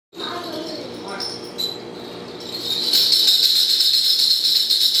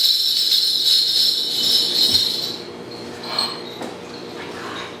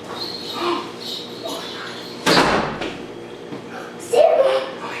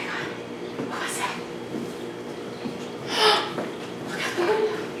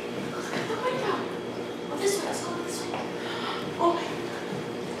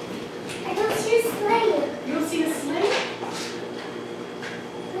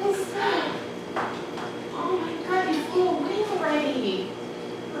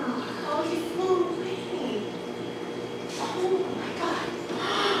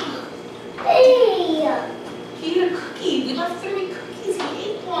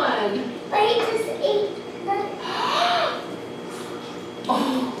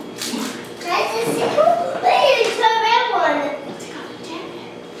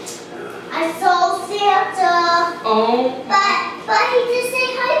Oh. But he did say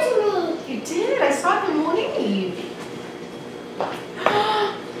hi to me. He did. I saw him leave.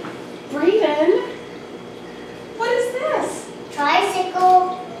 Braden, what is this?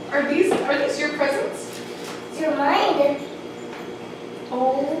 Tricycle. Are these your presents? They're mine.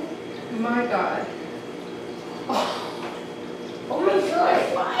 Oh my God. Oh my God.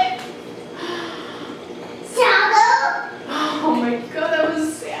 What? Santa. Oh my God, that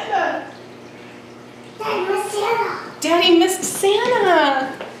was Santa. Daddy was Santa. Daddy missed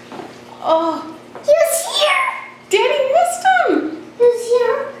Santa. Oh. He was here. Daddy missed him. He was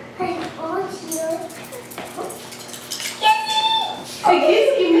here. I'm all here.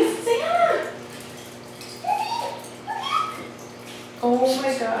 You missed Santa. Oh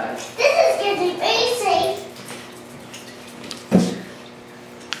my God. This is getting very safe.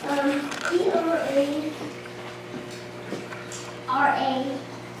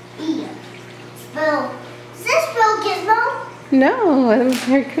 E-R-A-R-A-E. Spell. Does this spell Gizmo? No, that was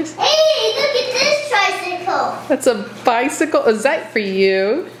Merry Christmas. Hey, look at this tricycle. That's a bicycle. Is that for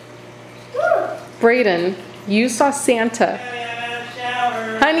you? Braden, you saw Santa.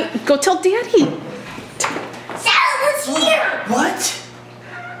 Honey, go tell Daddy. Santa was here. What?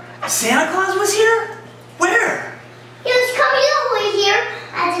 Santa Claus was here? Where? He was coming over here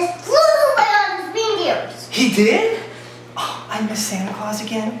and just flew away on his reindeers. He did? Oh, I miss Santa Claus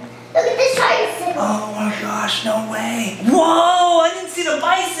again. Look at this tricycle. Oh my gosh, no way. Whoa, I didn't see the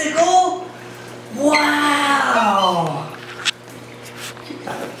bicycle. Wow. You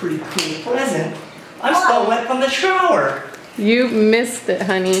got a pretty cool present. I'm still wet from the shower. You missed it,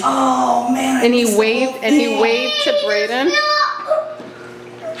 honey. Oh man. And he waved to Braden.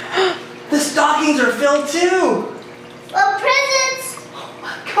 The stockings are filled too. Well, presents. Oh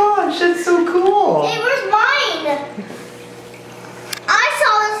my gosh, that's so cool. Hey, where's mine? I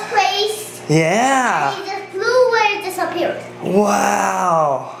saw his place. Yeah. He just flew away and disappeared.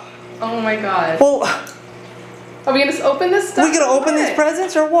 Wow. Oh my God. Well, Are we gonna just open this stuff? we gonna open these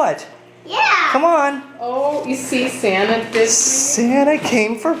presents or what? Yeah. Come on. Oh, you see Santa did. Santa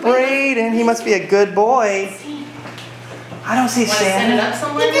came for Braden. He must be a good boy. I don't see Want to send it Santa. up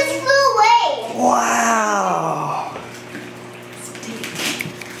somewhere? He just flew away. Wow.